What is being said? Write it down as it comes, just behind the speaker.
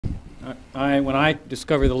When I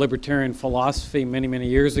discovered the libertarian philosophy many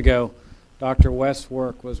years ago, Dr. West's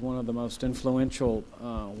work was one of the most influential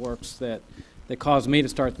works that caused me to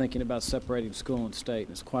start thinking about separating school and state.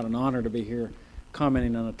 It's quite an honor to be here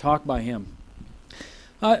commenting on a talk by him.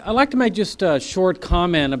 I'd like to make just a short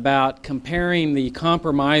comment about comparing the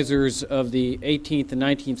compromisers of the 18th and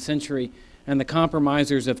 19th century and the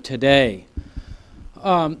compromisers of today.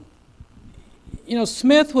 You know,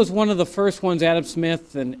 Smith was one of the first ones. Adam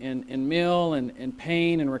Smith and Mill and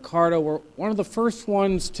Paine and Ricardo were one of the first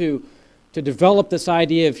ones to develop this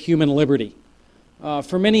idea of human liberty.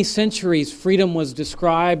 For many centuries, freedom was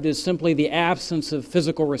described as simply the absence of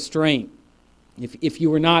physical restraint. If you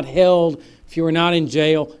were not held, if you were not in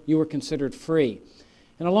jail, you were considered free.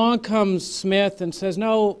 And along comes Smith and says,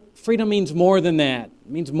 no, freedom means more than that.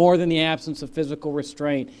 It means more than the absence of physical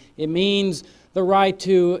restraint. It means the right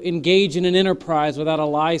to engage in an enterprise without a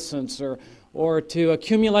license, or to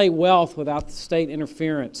accumulate wealth without state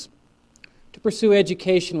interference, to pursue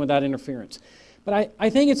education without interference. But I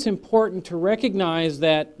think it's important to recognize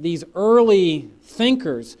that these early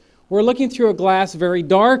thinkers were looking through a glass very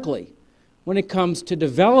darkly when it comes to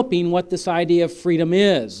developing what this idea of freedom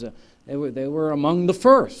is. They were among the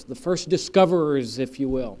first discoverers, if you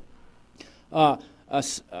will.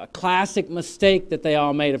 A classic mistake that they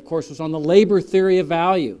all made, of course, was on the labor theory of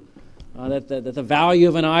value, that the value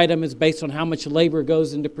of an item is based on how much labor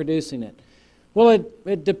goes into producing it. Well,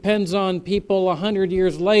 it depends on people 100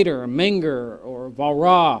 years later, Menger or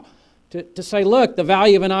Valra, to say, look, the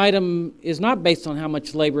value of an item is not based on how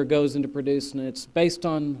much labor goes into producing it, it's based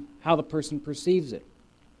on how the person perceives it.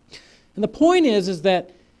 And the point is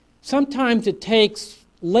that sometimes it takes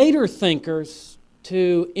later thinkers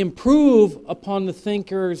to improve upon the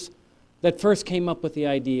thinkers that first came up with the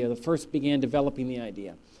idea, that first began developing the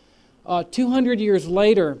idea. 200 years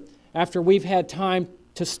later, after we've had time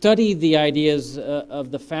to study the ideas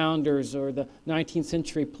of the founders or the 19th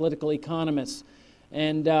century political economists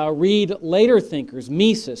and read later thinkers,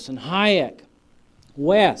 Mises and Hayek,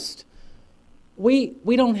 West, we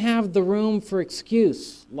don't have the room for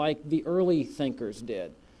excuse like the early thinkers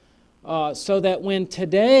did. So that when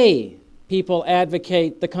today people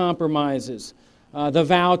advocate the compromises, the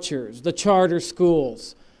vouchers, the charter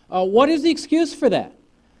schools, what is the excuse for that?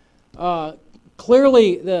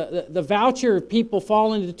 Clearly, the voucher people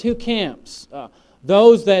fall into two camps.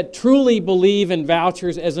 Those that truly believe in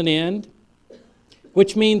vouchers as an end,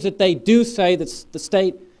 which means that they do say that the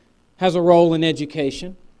state has a role in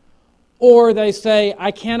education, or they say,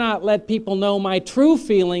 I cannot let people know my true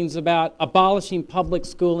feelings about abolishing public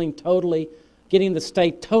schooling totally, getting the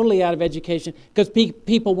state totally out of education, because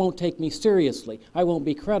people won't take me seriously. I won't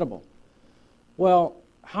be credible. Well,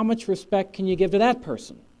 how much respect can you give to that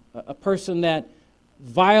person? A person that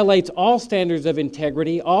violates all standards of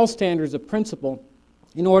integrity, all standards of principle,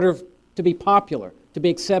 in order to be popular, to be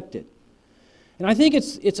accepted. And I think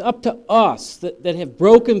it's up to us that have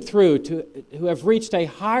broken through, who have reached a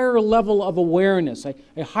higher level of awareness,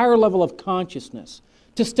 a higher level of consciousness,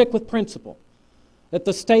 to stick with principle. That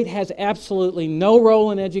the state has absolutely no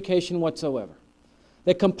role in education whatsoever.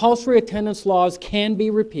 That compulsory attendance laws can be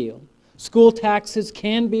repealed, school taxes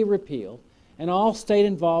can be repealed, and all state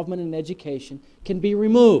involvement in education can be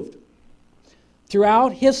removed.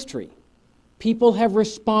 Throughout history, people have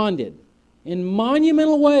responded in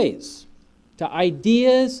monumental ways to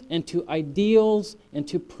ideas and to ideals and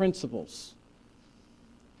to principles.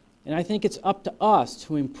 And I think it's up to us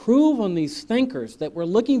to improve on these thinkers that we're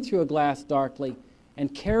looking through a glass darkly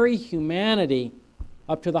and carry humanity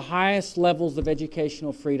up to the highest levels of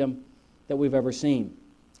educational freedom that we've ever seen.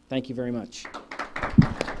 Thank you very much.